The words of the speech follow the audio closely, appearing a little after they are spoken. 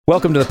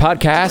Welcome to the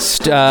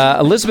podcast.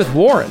 Elizabeth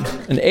Warren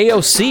and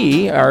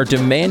AOC are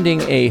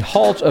demanding a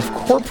halt of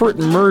corporate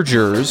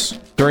mergers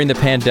during the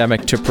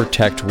pandemic to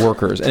protect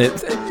workers. And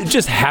it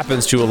just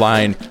happens to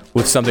align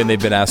with something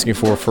they've been asking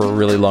for a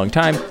really long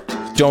time.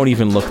 Don't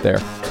even look there.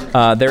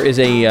 There is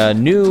a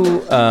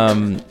new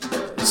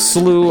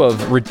slew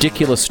of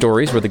ridiculous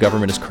stories where the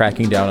government is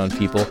cracking down on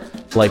people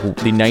like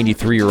the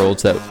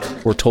 93-year-olds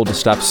that were told to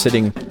stop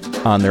sitting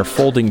on their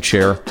folding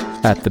chair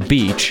at the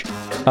beach.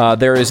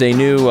 There is a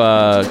new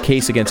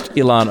case against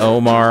Ilhan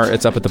Omar.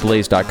 It's up at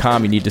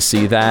TheBlaze.com. You need to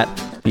see that.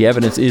 The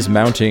evidence is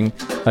mounting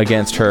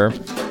against her.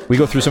 We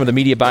go through some of the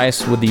media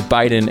bias with the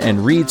Biden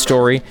and Reid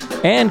story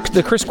and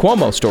the Chris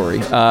Cuomo story.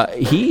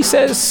 He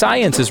says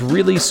science is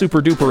really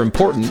super duper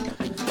important.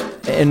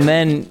 And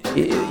then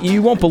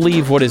you won't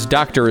believe what his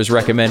doctor is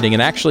recommending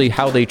and actually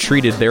how they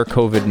treated their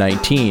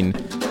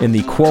COVID-19 in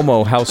the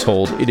Cuomo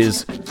household. It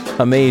is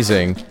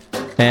amazing.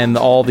 And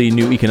all the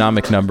new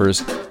economic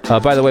numbers.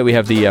 By the way, we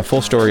have the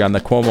full story on the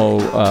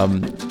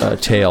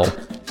Cuomo tale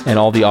and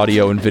all the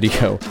audio and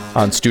video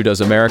on Stu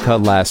Does America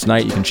last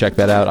night. You can check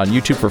that out on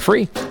YouTube for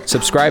free.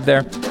 Subscribe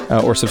there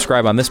or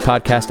subscribe on this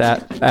podcast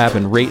app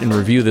and rate and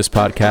review this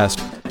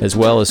podcast as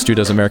well as Stu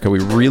Does America. We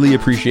really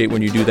appreciate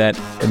when you do that.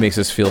 It makes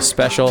us feel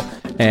special,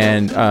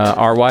 and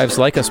our wives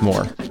like us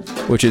more,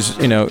 which is,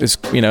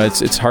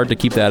 it's hard to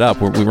keep that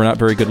up. We're not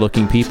very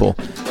good-looking people.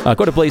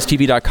 Go to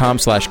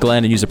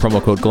blazetv.com/Glenn and use the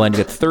promo code Glenn to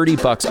get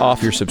 $30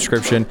 off your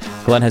subscription.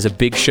 Glenn has a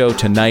big show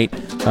tonight,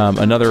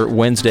 another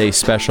Wednesday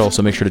special,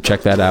 so make sure to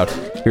check that out.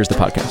 Here's the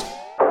podcast.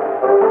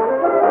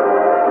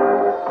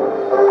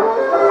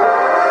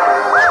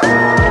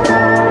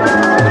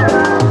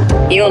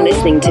 You're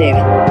listening to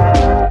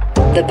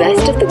the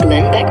best of the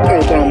Glenn Beck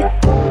program.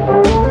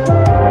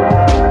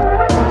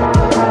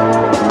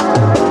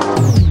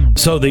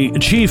 So the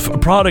chief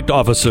product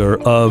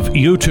officer of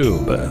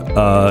YouTube,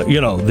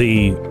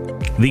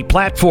 the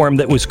platform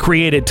that was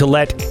created to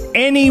let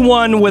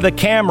anyone with a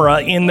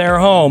camera in their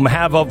home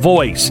have a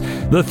voice,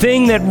 the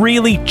thing that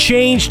really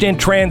changed and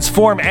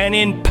transformed and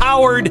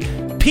empowered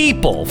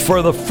people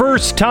for the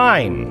first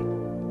time.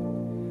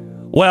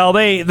 Well,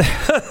 they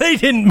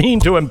didn't mean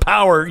to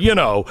empower,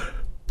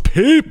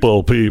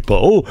 people,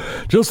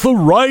 just the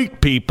right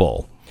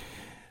people.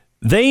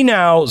 They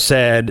now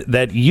said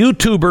that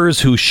YouTubers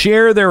who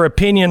share their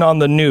opinion on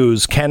the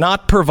news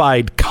cannot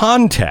provide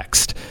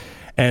context,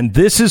 and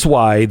this is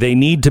why they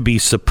need to be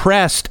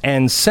suppressed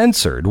and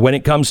censored when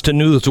it comes to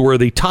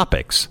newsworthy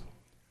topics.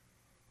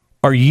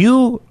 Are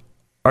you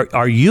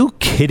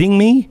kidding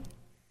me?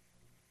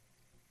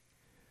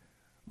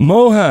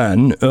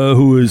 Mohan,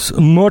 who is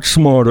much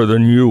smarter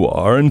than you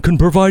are and can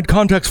provide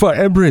context for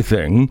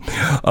everything,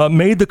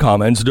 made the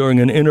comments during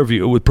an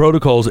interview with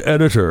Protocol's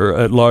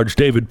editor-at-large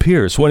David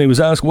Pierce when he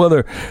was asked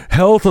whether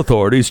health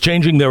authorities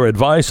changing their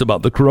advice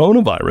about the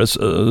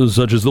coronavirus,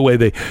 such as the way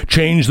they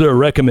change their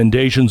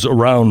recommendations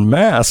around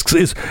masks,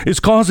 is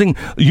causing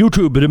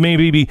YouTube to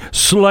maybe be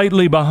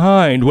slightly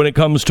behind when it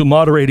comes to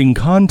moderating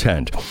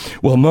content.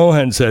 Well,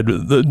 Mohan said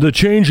the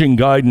changing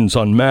guidance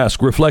on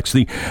masks reflects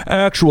the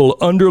actual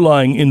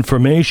underlying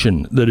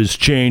information that is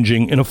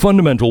changing in a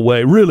fundamental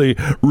way, really,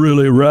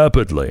 really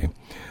rapidly.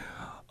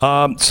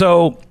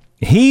 So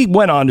he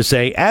went on to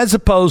say, as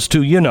opposed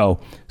to,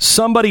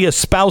 somebody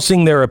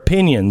espousing their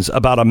opinions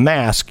about a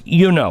mask,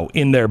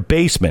 in their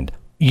basement,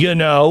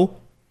 this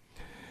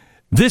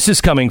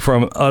is coming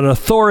from an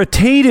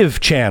authoritative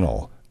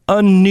channel, a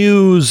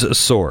news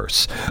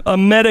source, a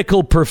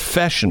medical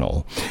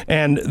professional.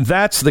 And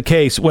that's the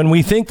case when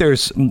we think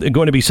there's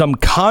going to be some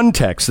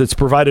context that's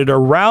provided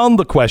around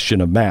the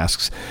question of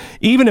masks.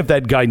 Even if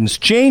that guidance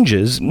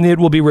changes, it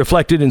will be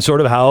reflected in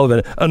sort of how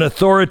an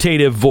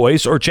authoritative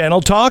voice or channel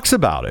talks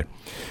about it.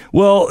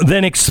 Well,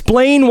 then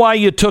explain why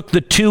you took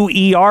the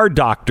 2 ER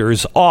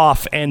doctors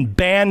off and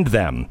banned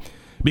them.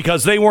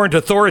 Because they weren't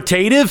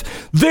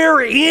authoritative?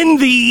 They're in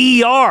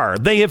the ER.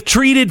 They have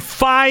treated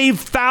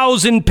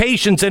 5,000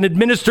 patients and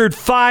administered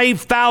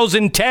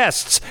 5,000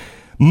 tests.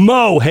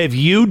 Mo, have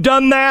you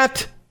done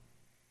that?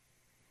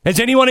 Has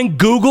anyone in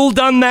Google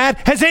done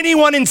that? Has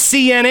anyone in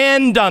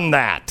CNN done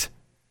that?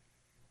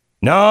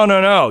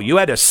 No. You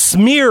had to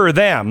smear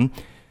them.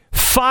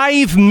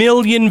 5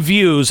 million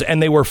views,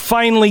 and they were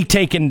finally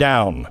taken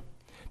down.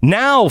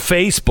 Now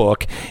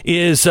Facebook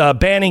is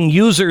banning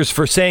users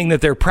for saying that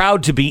they're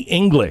proud to be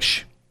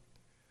English.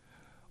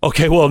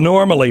 Okay, well,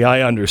 normally I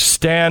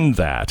understand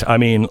that. I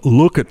mean,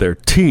 look at their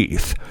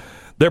teeth.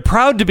 They're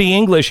proud to be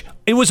English.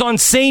 It was on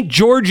St.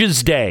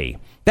 George's Day.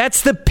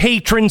 That's the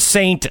patron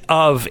saint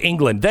of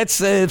England. That's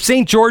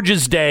St.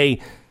 George's Day.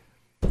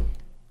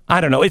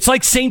 I don't know. It's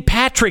like St.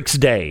 Patrick's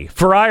Day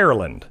for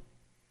Ireland.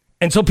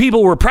 And so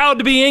people were proud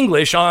to be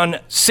English on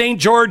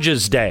St.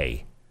 George's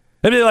Day.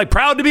 They'd be like,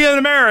 proud to be an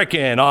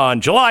American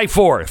on July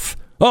 4th.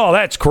 Oh,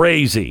 that's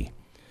crazy.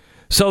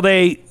 So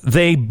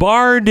they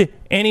barred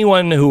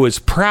anyone who was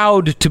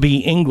proud to be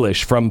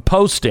English from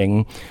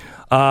posting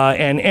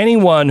And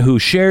anyone who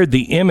shared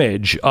the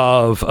image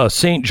of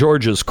St.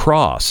 George's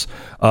Cross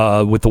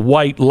with the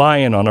white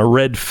lion on a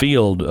red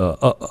field,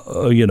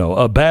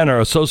 a banner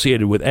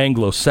associated with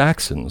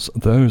Anglo-Saxons,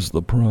 there's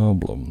the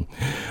problem.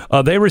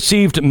 They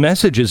received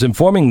messages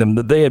informing them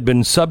that they had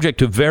been subject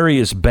to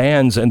various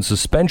bans and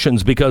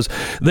suspensions because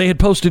they had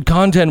posted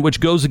content which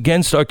goes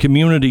against our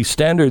community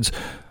standards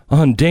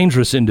on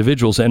dangerous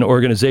individuals and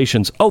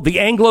organizations. Oh, the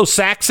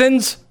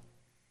Anglo-Saxons?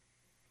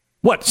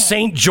 What,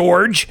 St.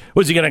 George?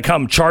 Was he going to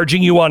come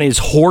charging you on his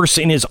horse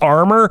in his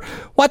armor?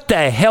 What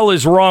the hell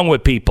is wrong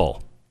with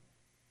people?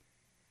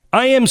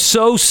 I am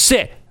so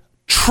sick.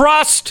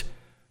 Trust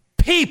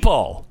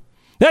people.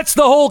 That's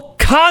the whole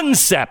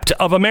concept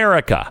of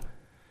America.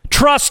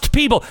 Trust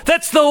people.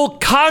 That's the whole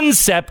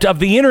concept of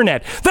the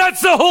internet.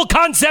 That's the whole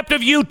concept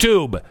of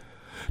YouTube.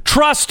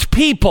 Trust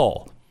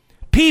people.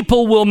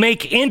 People will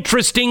make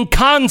interesting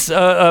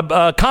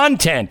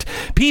content.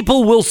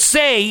 People will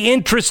say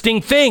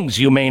interesting things.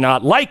 You may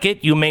not like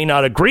it. You may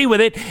not agree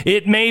with it.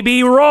 It may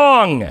be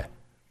wrong.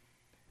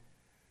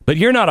 But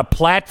you're not a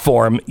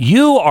platform.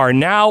 You are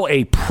now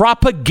a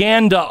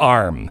propaganda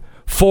arm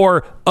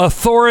for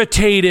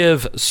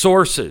authoritative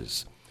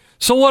sources.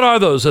 So what are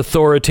those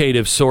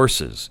authoritative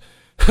sources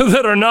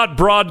that are not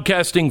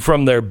broadcasting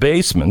from their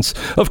basements?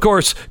 Of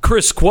course,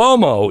 Chris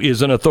Cuomo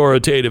is an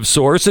authoritative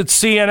source at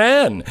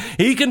CNN.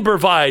 He can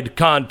provide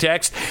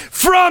context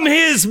from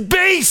his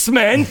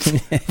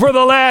basement for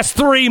the last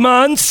 3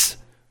 months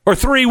or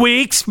 3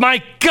 weeks.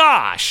 My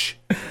gosh.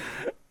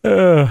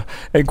 And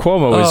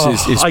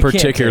Cuomo is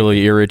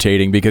particularly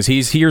irritating because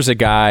here's a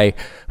guy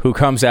who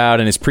comes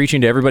out and is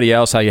preaching to everybody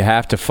else how you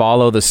have to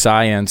follow the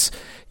science.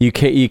 You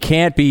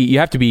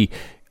have to be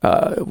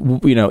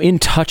in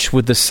touch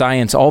with the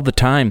science all the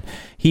time.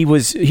 He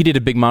did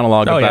a big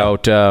monologue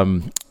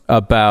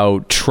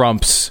about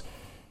Trump's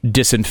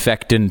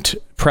disinfectant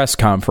press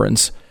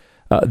conference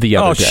the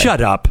other day.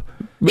 Shut up.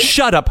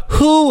 Shut up.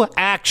 Who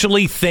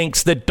actually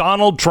thinks that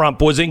Donald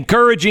Trump was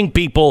encouraging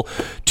people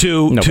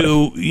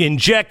to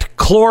inject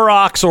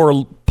Clorox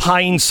or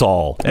Pine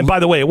Sol? And by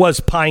the way, it was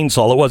Pine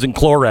Sol. It wasn't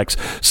Clorox.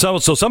 So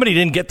somebody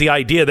didn't get the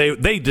idea.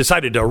 They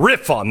decided to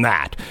riff on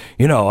that.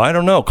 I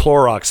don't know.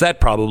 Clorox,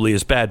 that probably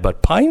is bad.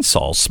 But Pine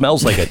Sol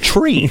smells like a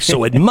tree,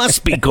 so it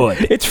must be good.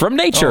 It's from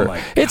nature.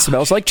 It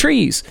smells like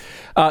trees.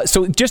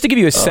 So just to give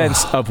you a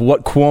sense of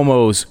what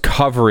Cuomo's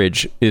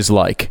coverage is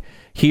like,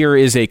 here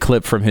is a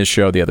clip from his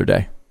show the other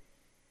day.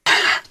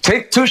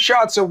 Take 2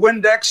 shots of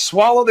Windex,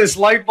 swallow this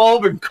light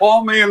bulb, and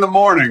call me in the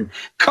morning.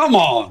 Come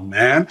on,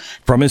 man.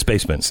 From his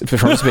basement.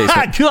 Come on,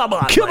 man. Come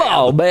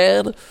on,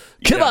 man.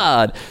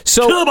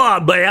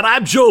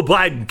 I'm Joe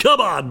Biden. Come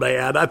on,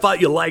 man. I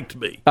thought you liked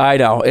me. I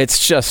know.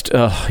 It's just,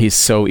 he's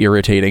so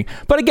irritating.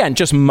 But again,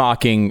 just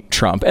mocking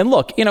Trump. And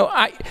look,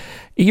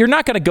 you're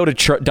not going to go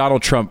to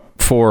Donald Trump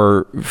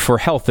for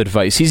health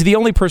advice. He's the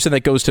only person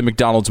that goes to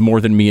McDonald's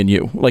more than me and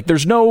you. Like,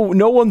 there's no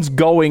one's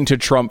going to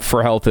Trump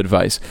for health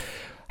advice.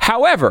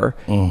 However,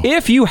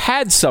 if you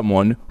had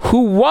someone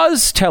who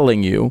was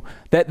telling you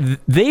that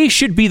they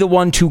should be the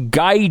one to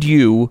guide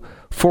you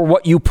for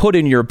what you put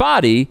in your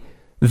body,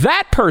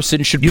 that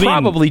person should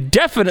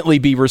definitely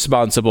be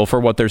responsible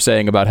for what they're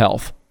saying about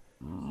health.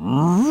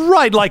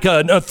 Right, like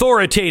an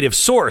authoritative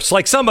source,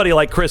 like somebody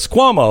like Chris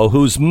Cuomo,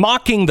 who's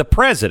mocking the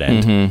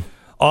president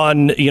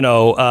on,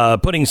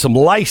 putting some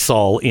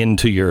Lysol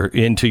into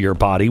your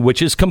body,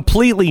 which is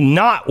completely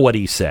not what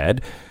he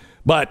said,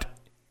 but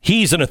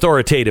he's an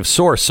authoritative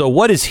source. So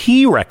what is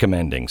he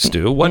recommending,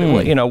 Stu?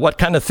 What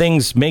kind of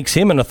things makes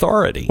him an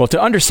authority? Well, to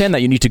understand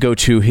that, you need to go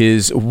to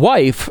his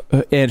wife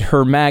and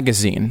her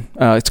magazine.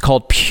 It's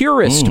called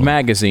Purist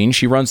Magazine.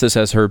 She runs this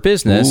as her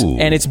business. Ooh.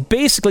 And it's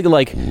basically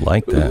like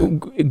that.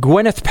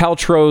 Gwyneth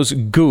Paltrow's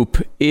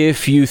Goop,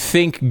 if you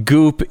think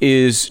Goop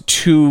is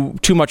too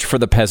much for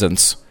the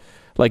peasants.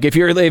 Like if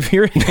you're you need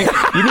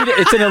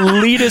it's an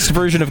elitist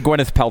version of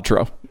Gwyneth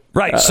Paltrow.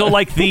 Right. So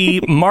like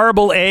the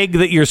marble egg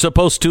that you're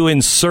supposed to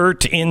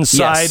insert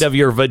inside of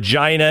your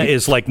vagina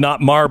is like not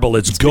marble,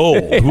 it's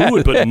gold. Who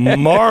would put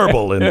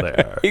marble in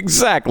there?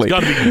 Exactly. It's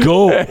got to be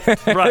gold.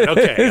 Right.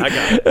 Okay. I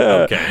got it.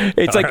 Okay.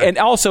 It's all like, right. And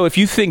also, if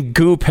you think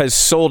Goop has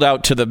sold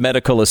out to the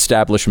medical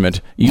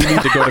establishment, you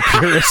need to go to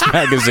Purist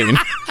Magazine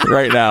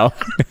right now.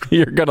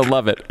 You're going to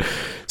love it.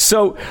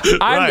 So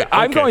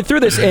I'm going through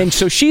this, and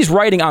so she's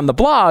writing on the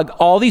blog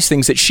all these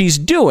things that she's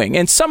doing,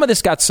 and some of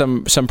this got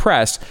some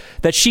press,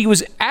 that she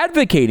was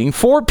advocating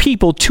for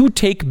people to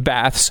take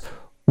baths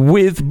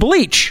with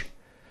bleach.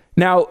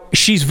 Now,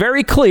 she's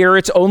very clear.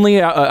 It's only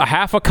a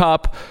half a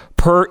cup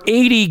per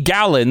 80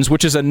 gallons,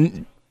 which is a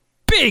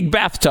big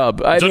bathtub.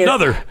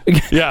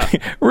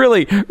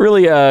 Really,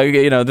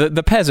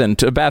 the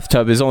peasant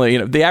bathtub is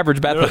only, the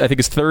average bathtub I think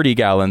is 30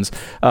 gallons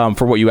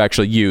for what you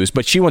actually use.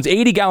 But she wants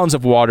 80 gallons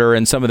of water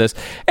and some of this.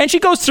 And she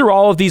goes through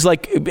all of these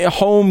like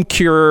home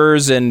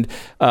cures and,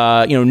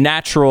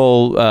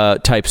 natural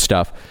type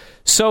stuff.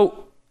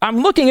 So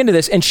I'm looking into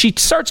this, and she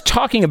starts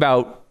talking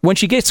about, when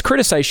she gets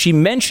criticized, she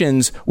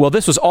mentions, well,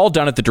 this was all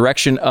done at the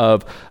direction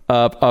of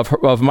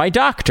my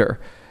doctor.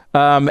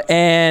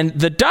 And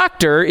the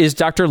doctor is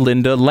Dr.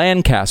 Linda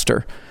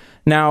Lancaster.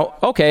 Now,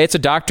 okay, it's a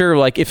doctor.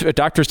 Like, if a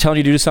doctor's telling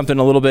you to do something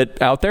a little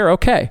bit out there,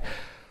 okay.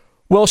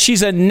 Well,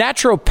 she's a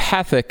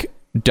naturopathic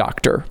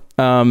doctor.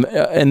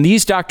 And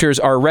these doctors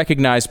are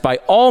recognized by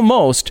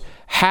almost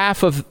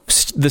half of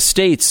the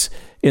states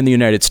in the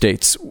United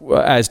States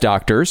as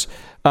doctors,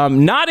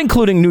 not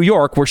including New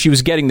York, where she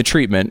was getting the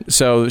treatment.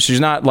 So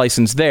she's not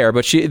licensed there,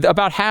 but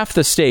about half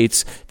the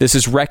states, this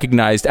is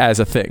recognized as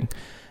a thing.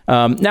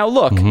 Now,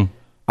 look,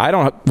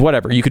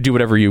 whatever. You could do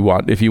whatever you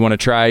want. If you want to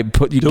try,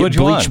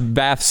 bleach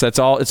baths, it's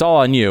all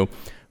on you.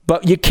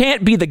 But you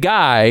can't be the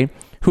guy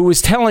who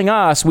is telling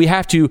us we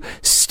have to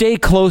stay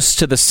close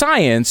to the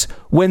science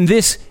when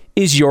this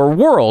is your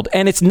world.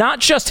 And it's not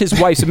just his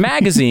wife's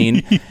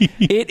magazine.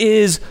 It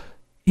is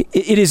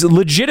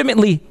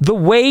legitimately the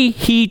way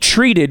he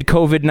treated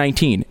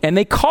COVID-19. And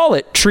they call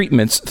it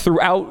treatments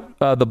throughout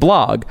the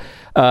blog.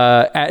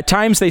 At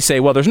times they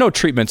say, well, there's no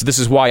treatments. This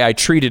is why I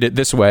treated it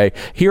this way.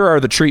 Here are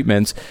the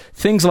treatments.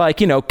 Things like,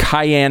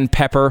 cayenne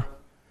pepper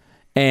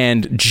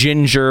and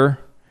ginger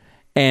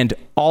and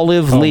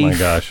olive leaf. Oh, my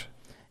gosh.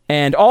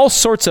 And all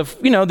sorts of,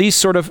 these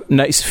sort of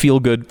nice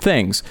feel-good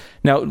things.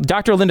 Now,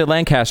 Dr. Linda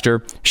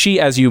Lancaster, she,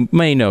 as you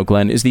may know,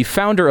 Glenn, is the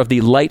founder of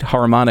the Light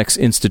Harmonics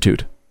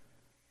Institute.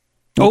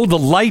 Oh, the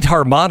Light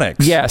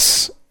Harmonics.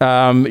 Yes.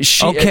 I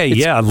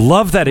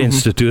love that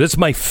institute. It's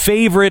my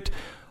favorite.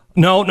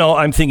 No,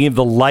 I'm thinking of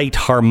the Light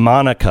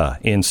Harmonica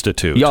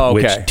Institute,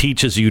 which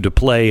teaches you to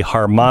play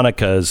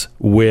harmonicas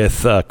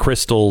with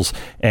crystals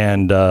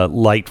and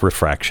light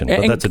refraction.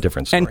 But that's a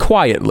different story. And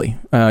quietly.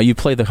 You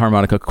play the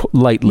harmonica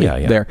lightly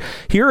there.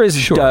 Here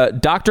is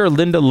Dr.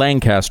 Linda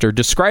Lancaster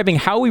describing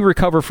how we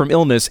recover from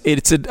illness. I'm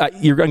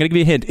going to give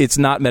you a hint. It's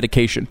not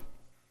medication.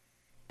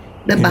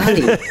 The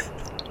body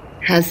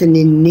has an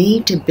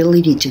innate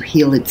ability to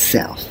heal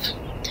itself.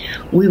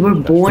 We were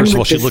born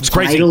with this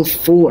vital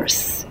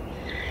force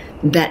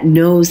that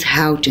knows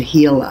how to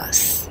heal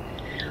us.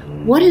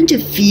 What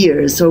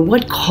interferes or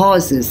what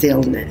causes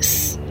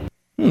illness?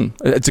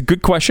 It's a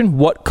good question.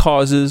 What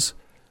causes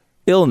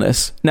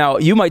illness? Now,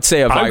 you might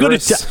say a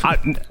virus.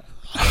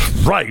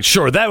 Right,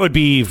 sure. That would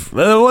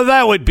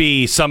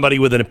be somebody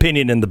with an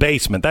opinion in the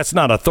basement. That's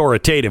not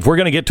authoritative. We're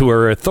going to get to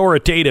her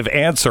authoritative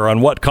answer on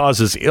what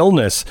causes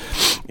illness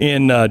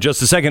in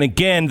just a second.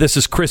 Again, this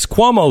is Chris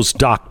Cuomo's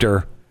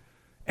doctor.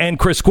 And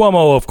Chris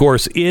Cuomo, of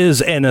course,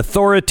 is an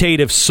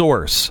authoritative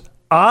source.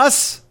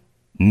 Us?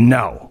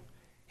 No.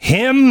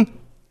 Him?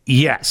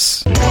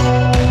 Yes.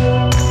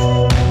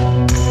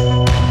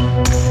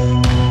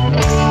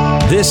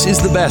 This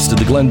is the best of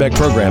the Glenn Beck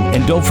program.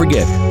 And don't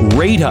forget,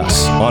 rate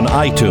us on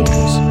iTunes.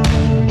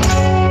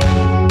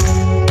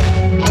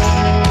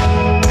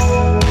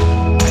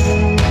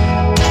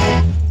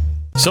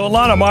 So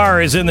Ilhan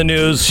Omar is in the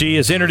news. She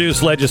has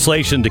introduced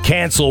legislation to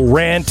cancel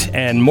rent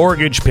and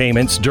mortgage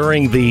payments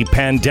during the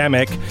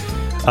pandemic.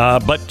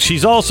 But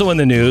she's also in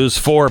the news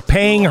for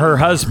paying her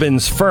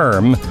husband's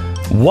firm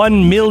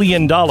 $1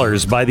 million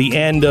by the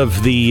end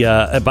of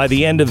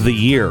the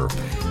year.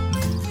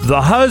 The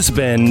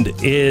husband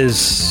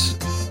is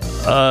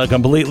a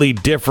completely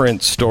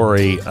different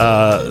story.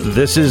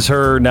 This is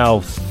her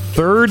now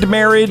third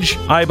marriage,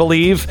 I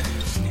believe.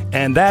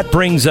 And that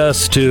brings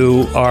us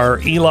to our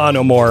Ilhan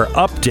Omar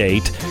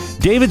update.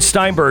 David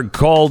Steinberg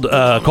called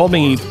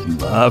me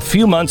a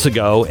few months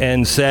ago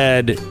and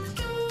said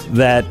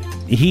that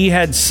he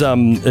had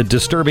some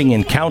disturbing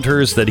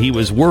encounters that he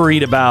was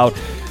worried about.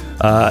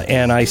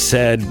 And I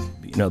said,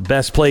 the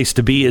best place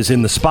to be is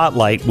in the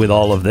spotlight with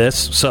all of this.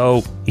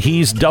 So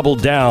he's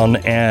doubled down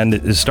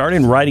and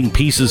started writing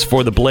pieces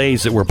for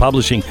TheBlaze that we're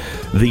publishing.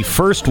 The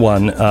first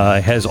one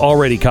has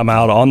already come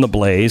out on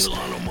TheBlaze.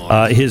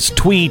 His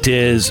tweet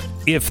is,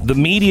 if the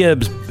media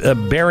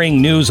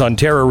bearing news on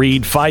Tara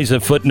Reid,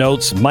 FISA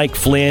footnotes, Mike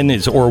Flynn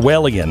is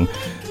Orwellian,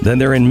 then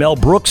they're in Mel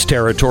Brooks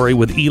territory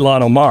with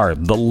Ilhan Omar.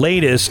 The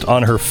latest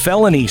on her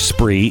felony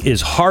spree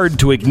is hard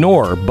to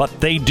ignore, but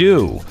they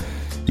do.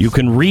 You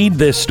can read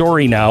this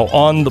story now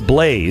on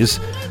TheBlaze.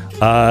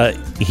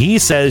 He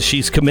says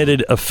she's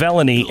committed a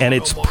felony, and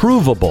it's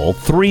provable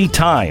 3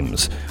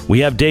 times. We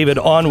have David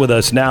on with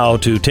us now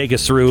to take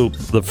us through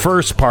the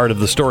first part of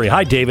the story.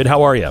 Hi, David.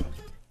 How are you?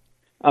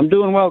 I'm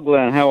doing well,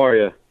 Glenn. How are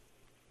you?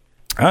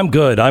 I'm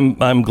good.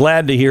 I'm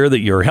glad to hear that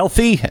you're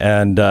healthy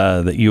and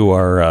that you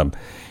are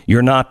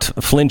you're not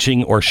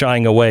flinching or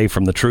shying away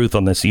from the truth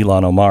on this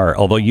Ilhan Omar,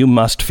 although you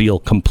must feel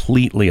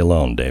completely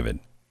alone, David.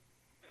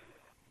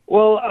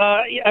 Well,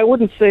 I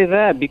wouldn't say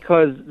that,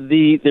 because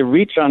the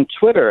reach on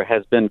Twitter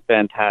has been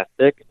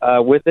fantastic.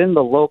 Within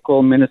the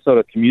local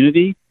Minnesota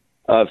community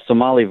of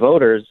Somali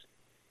voters,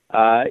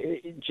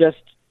 just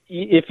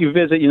if you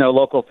visit,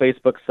 local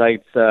Facebook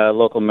sites,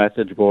 local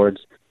message boards,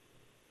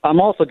 I'm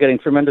also getting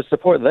tremendous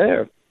support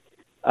there.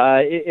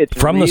 It's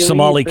from the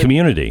Somali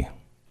community.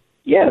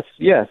 Yes.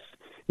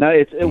 Now,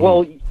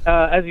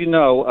 as you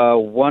know,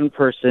 one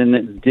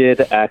person did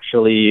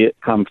actually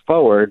come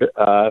forward,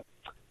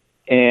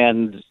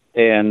 and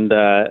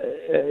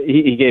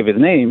he gave his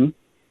name,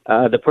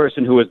 the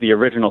person who was the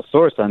original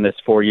source on this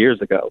 4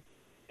 years ago.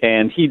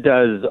 And he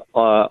does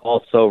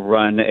also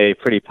run a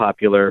pretty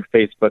popular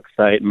Facebook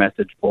site,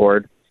 message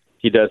board.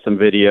 He does some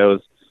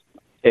videos.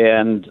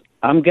 And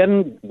I'm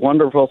getting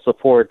wonderful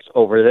support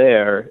over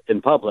there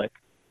in public.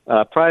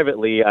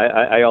 Privately,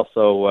 I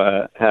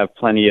also have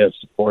plenty of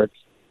support,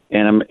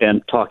 and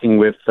I'm talking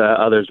with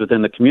others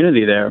within the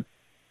community there.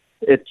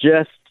 It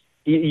just,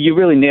 you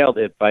really nailed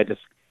it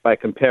by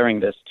comparing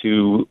this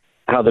to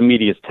how the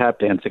media is tap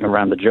dancing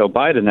around the Joe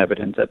Biden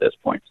evidence at this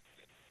point.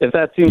 If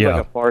that seems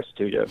like a farce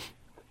to you,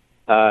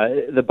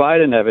 the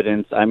Biden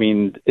evidence, I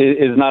mean,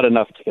 is not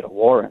enough to get a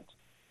warrant.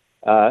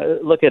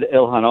 Look at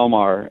Ilhan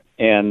Omar,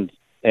 and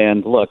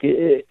look,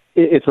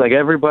 it's like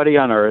everybody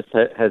on earth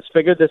has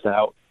figured this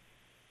out,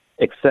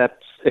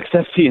 except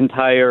the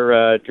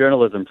entire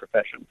journalism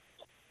profession.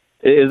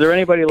 Is there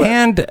anybody left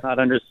who does not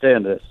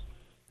understand this?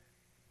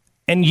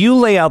 And you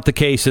lay out the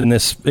case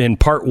in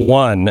part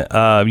one.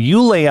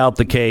 You lay out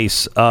the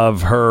case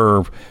of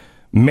her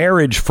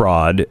marriage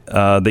fraud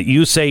that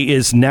you say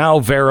is now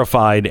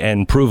verified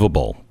and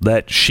provable.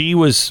 That she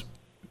was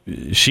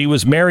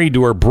married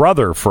to her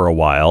brother for a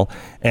while,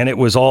 and it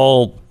was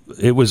all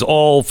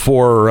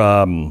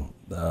for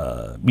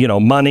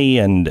money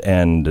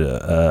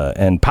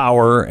and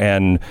power,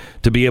 and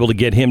to be able to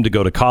get him to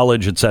go to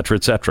college, et cetera,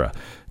 et cetera.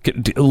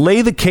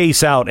 Lay the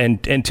case out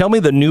and tell me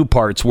the new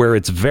parts where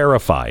it's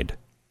verified.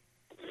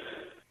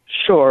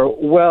 Sure.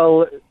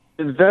 Well,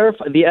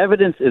 the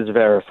evidence is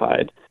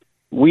verified.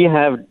 We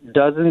have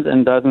dozens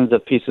and dozens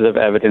of pieces of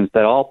evidence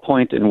that all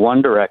point in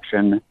one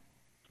direction.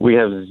 We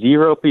have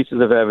zero pieces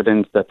of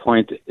evidence that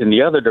point in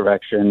the other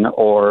direction,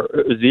 or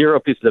zero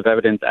pieces of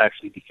evidence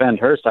actually defend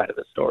her side of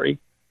the story,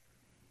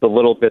 the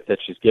little bit that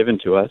she's given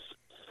to us.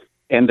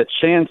 And the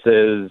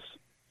chances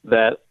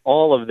that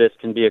all of this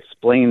can be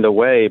explained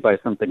away by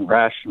something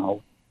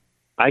rational,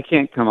 I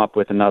can't come up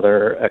with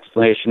another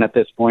explanation at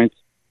this point.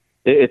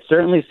 It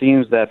certainly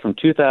seems that from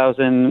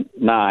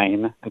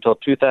 2009 until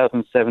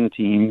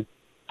 2017,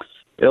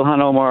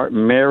 Ilhan Omar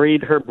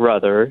married her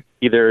brother,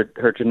 either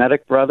her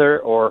genetic brother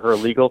or her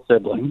legal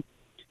sibling,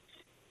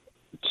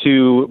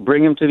 to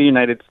bring him to the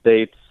United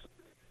States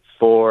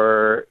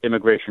for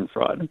immigration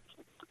fraud.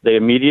 They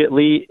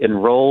immediately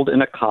enrolled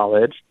in a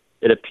college.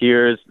 It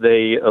appears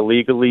they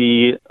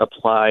illegally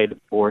applied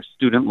for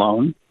student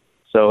loan.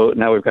 So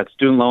now we've got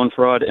student loan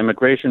fraud,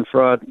 immigration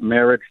fraud,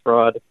 marriage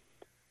fraud.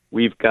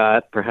 We've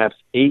got perhaps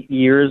 8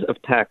 years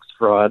of tax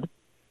fraud.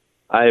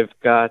 I've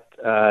got,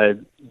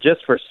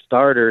 just for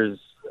starters,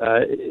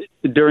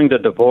 during the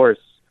divorce,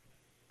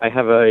 I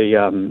have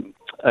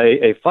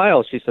a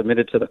file she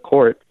submitted to the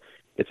court.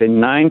 It's a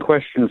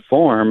 9-question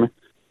form.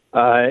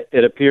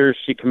 It appears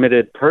she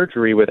committed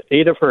perjury with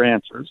 8 of her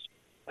answers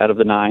out of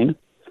the 9.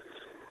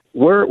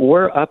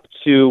 We're up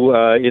to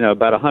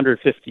about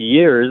 150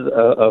 years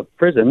of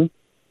prison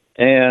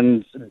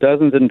and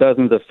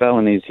dozens of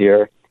felonies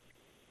here.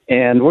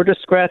 And we're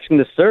just scratching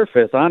the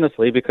surface,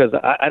 honestly, because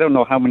I don't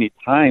know how many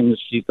times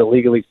she's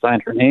illegally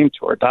signed her name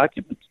to her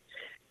documents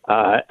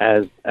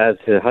as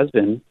her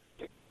husband.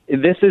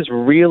 This is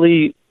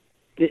really,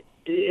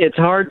 it's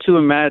hard to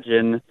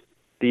imagine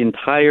the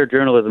entire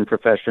journalism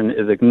profession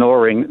is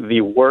ignoring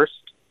the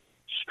worst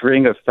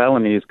string of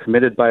felonies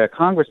committed by a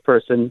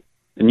congressperson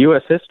in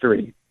U.S.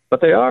 history, but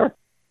they are.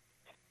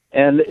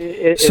 And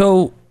it's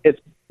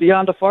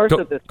beyond a farce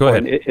at this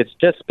point. It's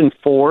just been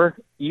 4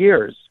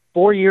 years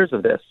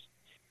of this,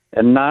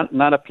 and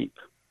not a peep.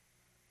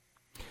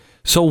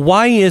 So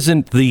why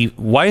isn't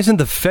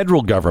the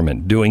federal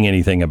government doing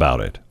anything about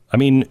it? I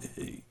mean,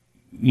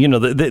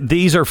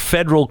 these are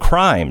federal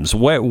crimes.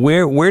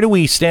 Where do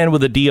we stand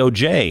with the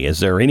DOJ? Is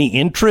there any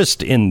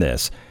interest in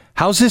this?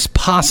 How's this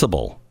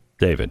possible,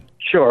 David?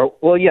 Sure.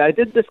 Well, yeah, I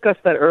did discuss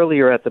that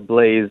earlier at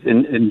TheBlaze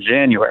in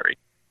January.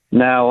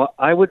 Now,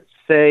 I would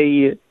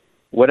say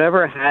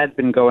whatever had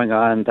been going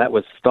on that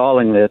was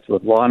stalling this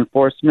with law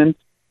enforcement,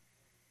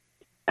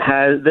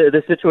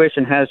 the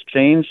situation has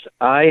changed.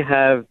 I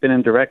have been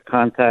in direct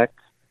contact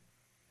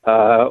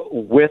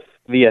with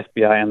the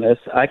FBI on this.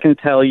 I can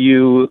tell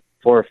you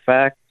for a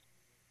fact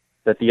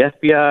that the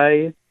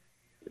FBI,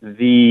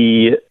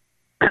 the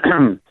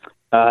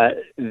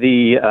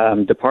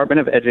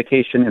Department of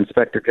Education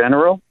Inspector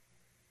General,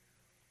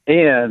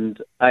 and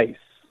ICE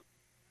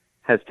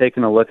has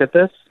taken a look at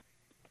this.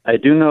 I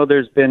do know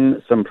there's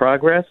been some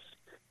progress.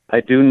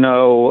 I do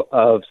know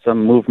of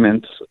some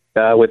movement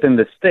within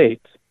the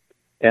state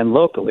and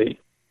locally.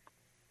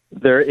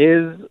 There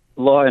is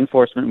law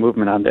enforcement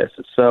movement on this.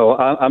 So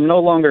I'm no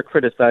longer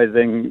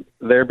criticizing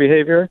their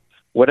behavior.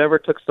 Whatever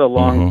took so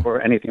long for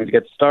anything to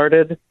get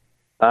started,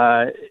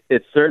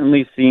 it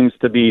certainly seems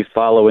to be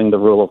following the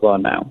rule of law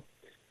now.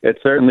 It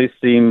certainly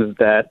seems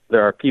that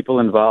there are people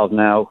involved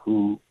now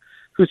who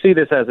see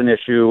this as an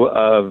issue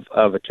of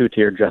a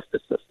two-tier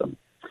justice system.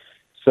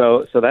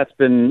 So that's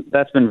been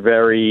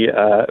very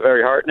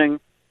very heartening.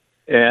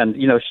 And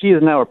she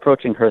is now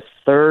approaching her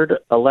third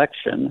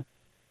election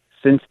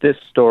since this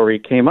story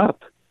came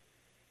up.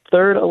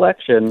 Third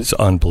election. It's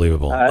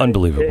unbelievable.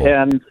 Unbelievable.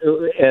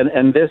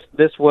 And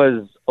this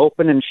was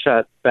open and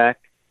shut back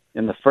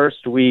in the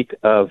first week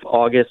of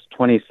August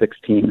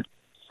 2016.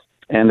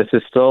 And this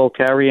is still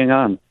carrying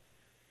on.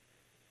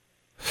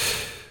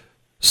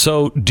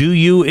 So do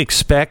you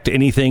expect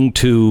anything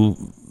to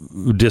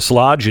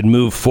dislodge and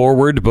move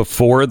forward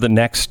before the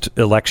next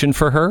election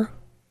for her?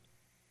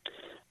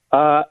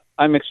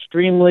 I'm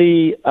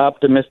extremely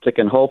optimistic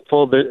and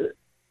hopeful.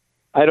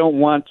 I don't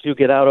want to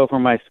get out over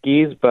my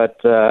skis, but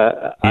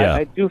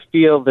I do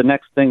feel the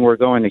next thing we're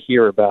going to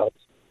hear about.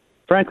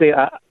 Frankly,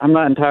 I'm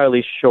not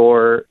entirely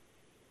sure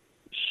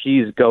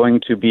she's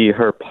going to be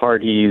her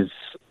party's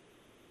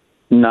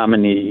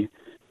nominee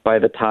by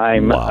the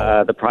time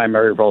the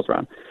primary rolls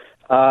around.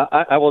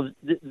 I will.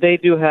 They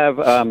do have.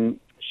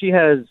 She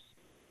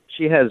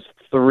has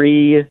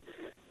three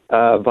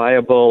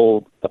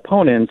viable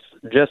opponents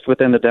just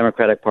within the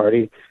Democratic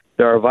Party.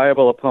 There are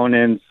viable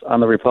opponents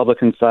on the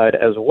Republican side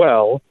as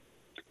well.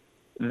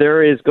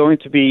 There is going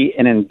to be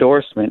an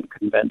endorsement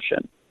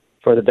convention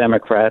for the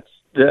Democrats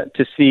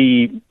to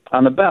see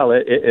on the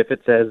ballot if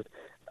it says,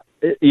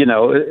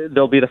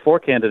 there'll be the four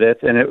candidates,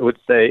 and it would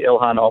say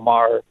Ilhan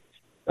Omar,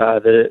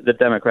 the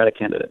Democratic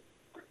candidate.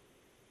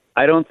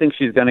 I don't think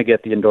she's going to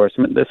get the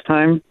endorsement this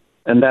time,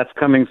 and that's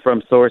coming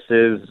from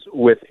sources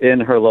within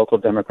her local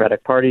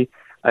Democratic Party.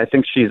 I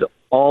think she's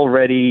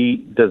already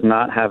does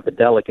not have the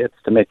delegates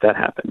to make that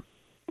happen.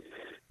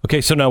 Okay,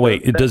 so now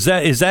wait, is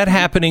that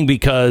happening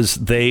because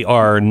they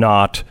are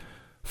not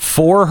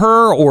for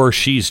her, or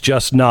she's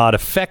just not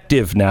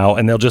effective now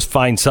and they'll just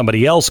find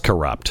somebody else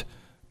corrupt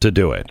to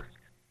do it?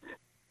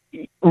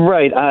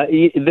 Right.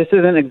 This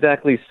isn't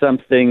exactly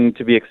something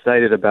to be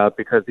excited about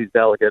because these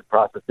delegate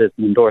processes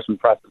and endorsement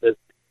processes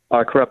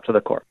are corrupt to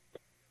the core.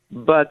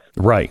 But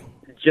right.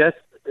 Just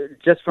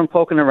from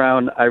poking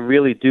around, I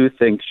really do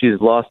think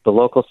she's lost the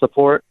local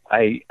support.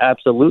 I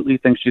absolutely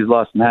think she's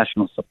lost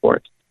national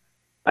support.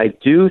 I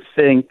do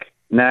think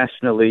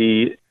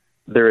nationally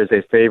there is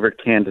a favored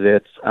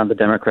candidate on the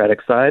Democratic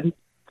side.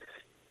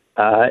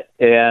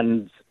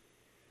 And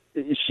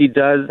she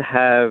does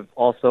have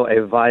also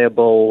a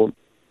viable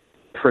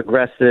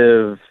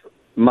progressive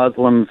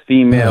Muslim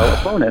female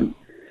opponent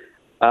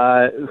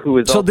who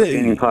is also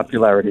gaining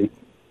popularity.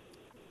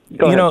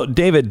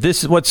 David,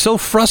 this is what's so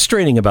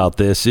frustrating about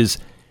this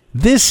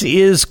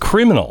is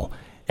criminal.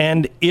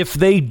 And if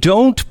they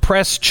don't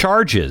press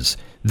charges,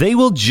 they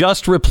will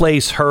just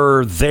replace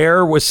her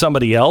there with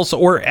somebody else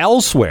or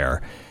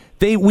elsewhere.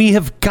 We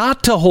have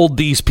got to hold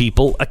these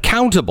people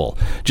accountable.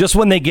 Just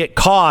when they get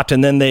caught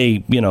and then they,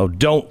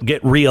 don't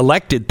get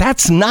reelected,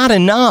 that's not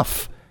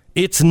enough.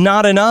 It's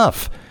not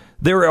enough.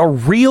 There are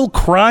real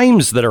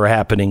crimes that are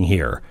happening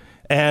here.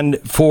 And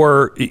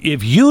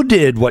if you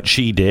did what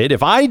she did,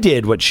 if I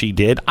did what she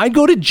did, I'd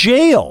go to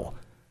jail.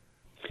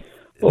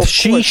 Well,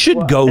 she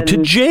should go to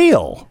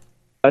jail.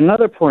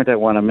 Another point I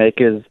want to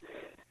make is,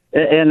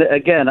 and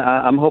again,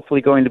 I'm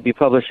hopefully going to be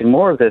publishing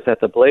more of this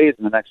at TheBlaze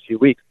in the next few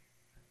weeks,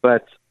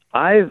 but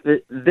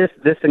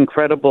this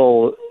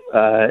incredible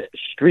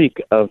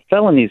streak of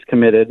felonies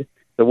committed,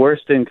 the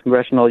worst in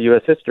congressional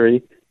U.S.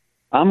 history,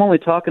 I'm only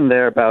talking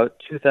there about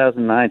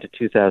 2009 to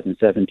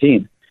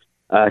 2017.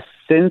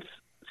 Since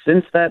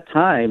that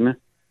time,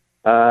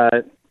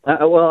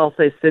 I'll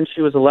say since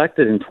she was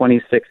elected in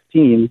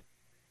 2016,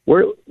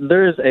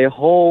 there is a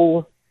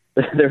whole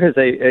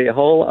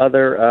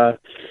other.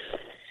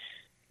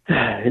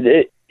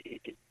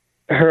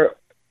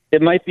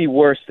 It might be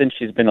worse since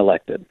she's been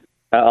elected.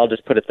 I'll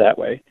just put it that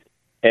way.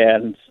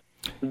 And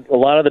a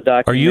lot of the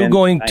documents. Are you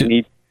going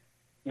to?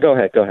 Go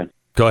ahead. Go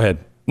ahead.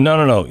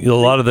 No. A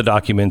lot of the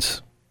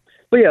documents.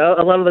 Well, yeah,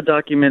 a lot of the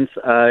documents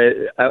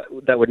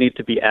that would need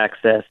to be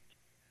accessed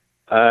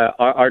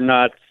are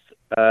not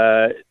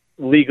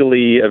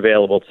legally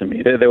available to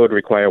me. They would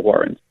require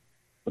warrants.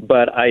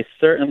 But I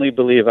certainly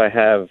believe I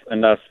have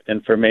enough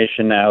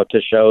information now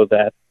to show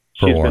that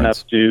she's been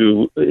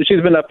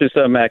up to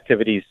some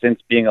activities since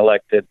being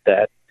elected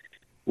that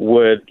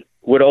would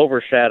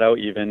overshadow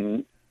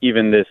even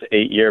this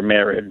 8-year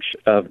marriage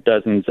of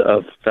dozens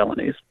of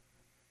felonies.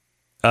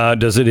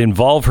 Does it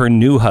involve her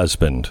new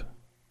husband?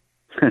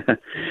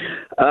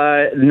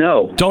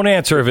 No. Don't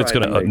answer if it's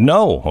going to.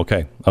 No.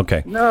 Okay.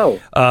 No.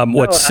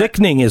 What's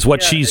sickening is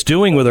what she's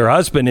doing with her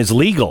husband is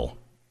legal,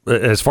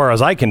 as far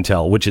as I can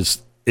tell, which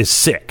is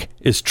sick,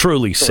 is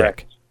truly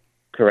sick.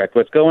 Correct.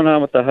 What's going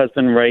on with the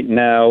husband right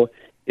now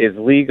is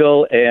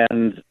legal,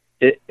 and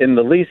in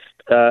the least,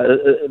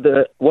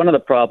 one of the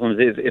problems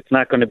is it's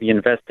not going to be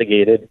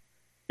investigated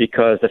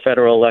because the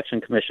Federal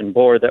Election Commission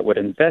board that would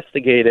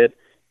investigate it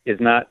is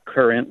not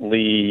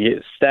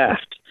currently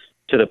staffed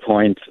to the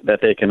point that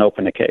they can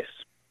open a case.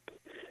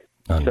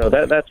 So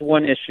that's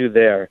one issue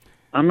there.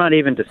 I'm not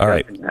even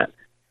discussing that.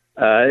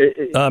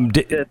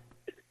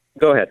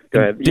 Go ahead.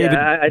 David,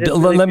 yeah, I just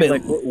really feel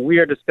like we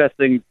are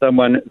discussing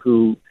someone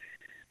who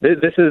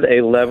this is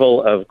a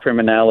level of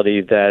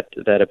criminality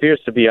that appears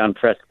to be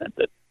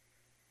unprecedented.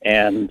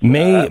 And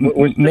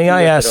may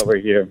I ask over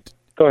here?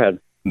 Go ahead.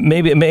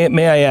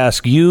 May I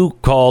ask? You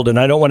called, and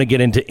I don't want to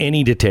get into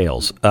any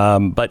details,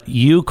 but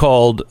you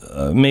called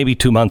maybe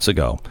 2 months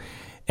ago,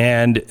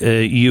 and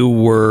you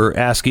were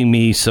asking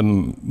me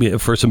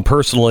for some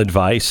personal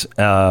advice,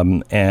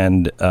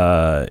 and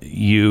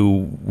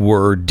you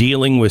were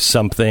dealing with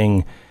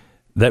something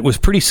that was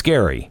pretty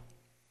scary.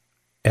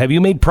 Have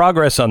you made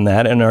progress on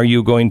that, and are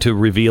you going to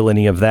reveal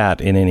any of that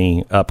in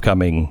any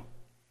upcoming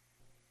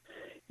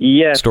stories?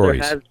 Yes, there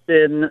has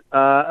been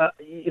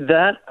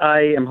that I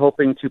am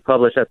hoping to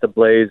publish at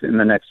TheBlaze in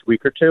the next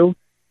week or two.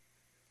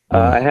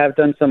 I have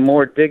done some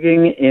more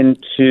digging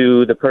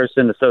into the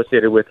person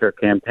associated with her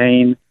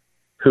campaign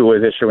who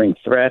was issuing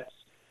threats.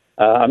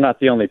 I'm not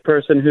the only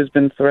person who's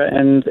been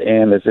threatened,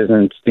 and this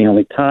isn't the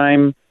only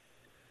time.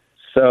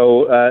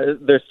 So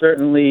there's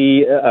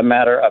certainly a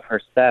matter of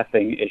her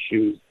staffing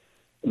issues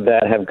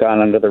that have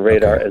gone under the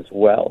radar as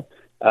well.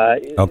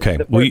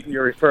 The person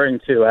you're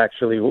referring to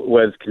actually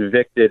was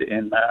convicted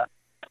in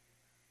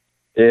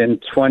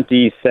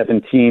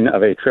 2017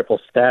 of a triple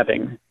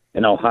stabbing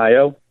in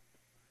Ohio.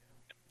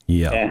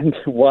 Yeah. And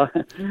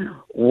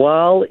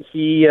while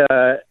he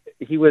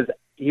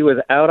was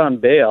out on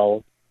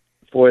bail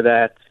for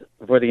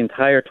the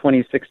entire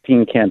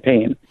 2016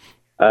 campaign,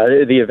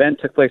 the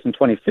event took place in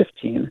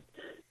 2015.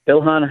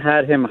 Ilhan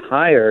had him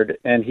hired,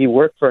 and he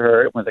worked for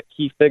her. It was a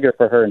key figure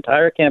for her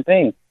entire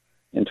campaign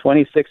in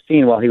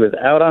 2016 while he was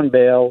out on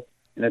bail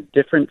in a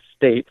different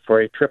state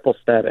for a triple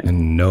stabbing.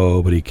 And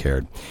nobody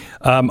cared.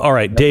 All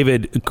right,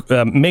 David,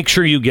 make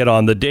sure you get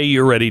on the day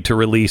you're ready to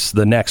release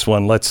the next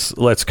one. Let's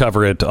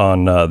cover it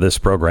on this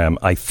program.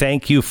 I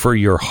thank you for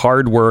your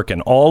hard work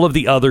and all of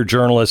the other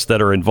journalists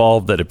that are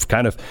involved that have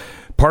kind of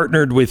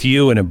partnered with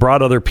you and have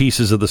brought other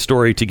pieces of the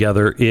story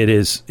together.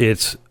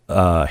 It's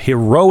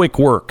heroic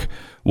work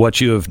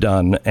what you have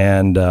done,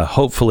 and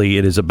hopefully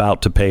it is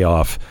about to pay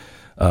off.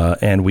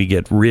 And we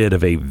get rid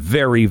of a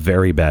very,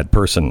 very bad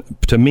person.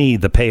 To me,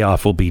 the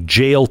payoff will be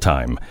jail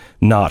time,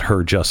 not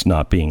her just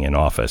not being in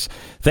office.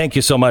 Thank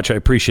you so much. I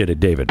appreciate it,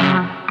 David. The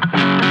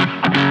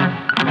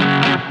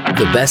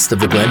best of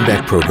the Glenn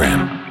Beck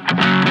program.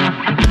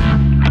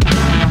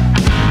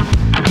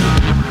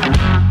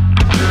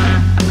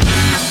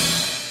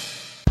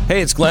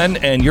 Hey, it's Glenn,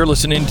 and you're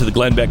listening to the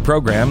Glenn Beck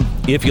program.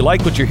 If you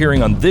like what you're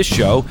hearing on this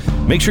show,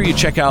 make sure you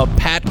check out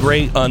Pat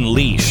Gray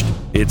Unleashed.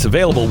 It's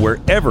available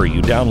wherever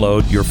you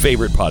download your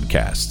favorite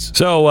podcasts.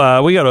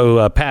 So we got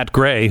to Pat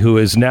Gray, who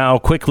is now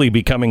quickly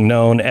becoming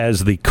known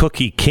as the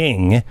Cookie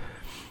King.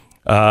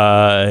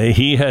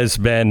 He has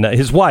been,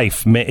 his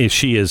wife,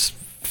 she is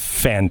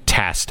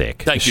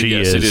fantastic. Thank you.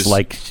 Yes,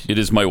 it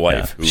is my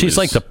wife. Yeah, she's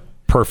like the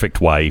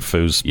perfect wife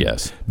who's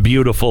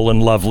beautiful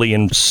and lovely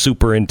and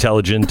super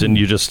intelligent, and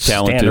you just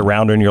stand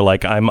around her and you're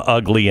like, I'm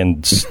ugly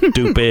and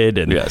stupid.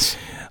 And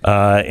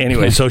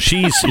anyway, so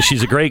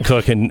she's a great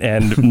cook, and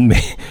I'm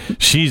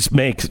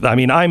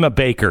a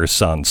baker's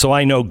son, so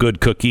I know good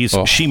cookies.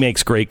 She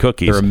makes great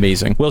cookies. They're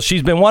amazing. Well,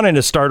 she's been wanting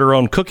to start her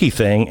own cookie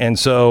thing, and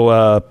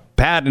so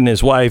Pat and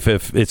his wife,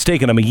 it's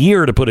taken them a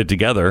year to put it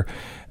together,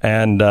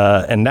 and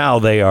now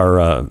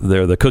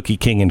they're the Cookie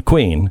King and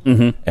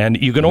Queen,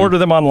 and you can order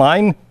them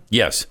online.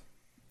 Yes.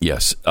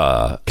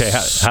 Okay,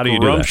 how do you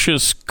do that?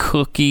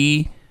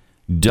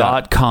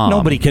 Scrumptiouscookie.com.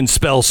 Nobody can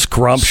spell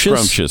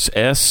scrumptious. Scrumptious.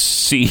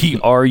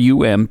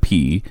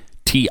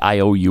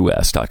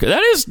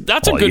 SCRUMPTIOUS.com.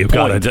 That's a good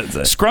point.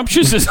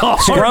 Scrumptious is hard.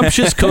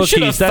 Scrumptious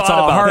cookies. That's a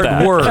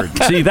hard word.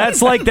 See,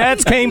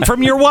 that came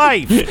from your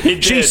wife.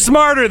 She's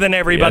smarter than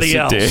everybody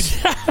else.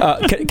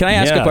 Can I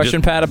ask a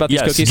question, Pat, about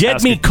these cookies?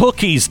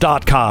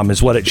 GetMeCookies.com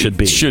is what it should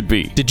be. It should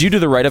be. Did you do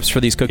the write-ups for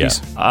these cookies?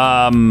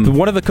 Yeah.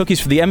 One of the cookies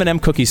for the M&M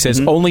cookie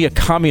says only a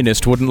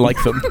communist wouldn't like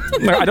them.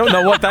 I don't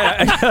know what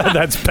that...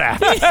 That's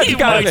bad.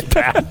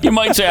 You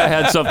might say I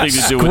had something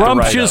to do with the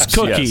write-ups. Scrumptious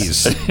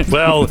cookies. Yes.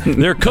 Well,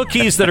 they're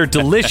cookies that are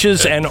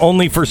delicious and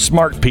only for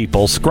smart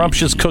people.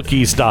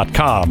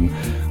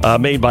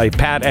 Scrumptiouscookies.com. Made by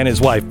Pat and his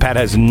wife. Pat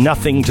has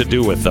nothing to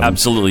do with them.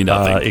 Absolutely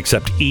nothing.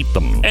 Except eat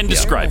them. And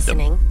describe them.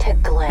 Listening to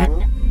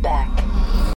Glenn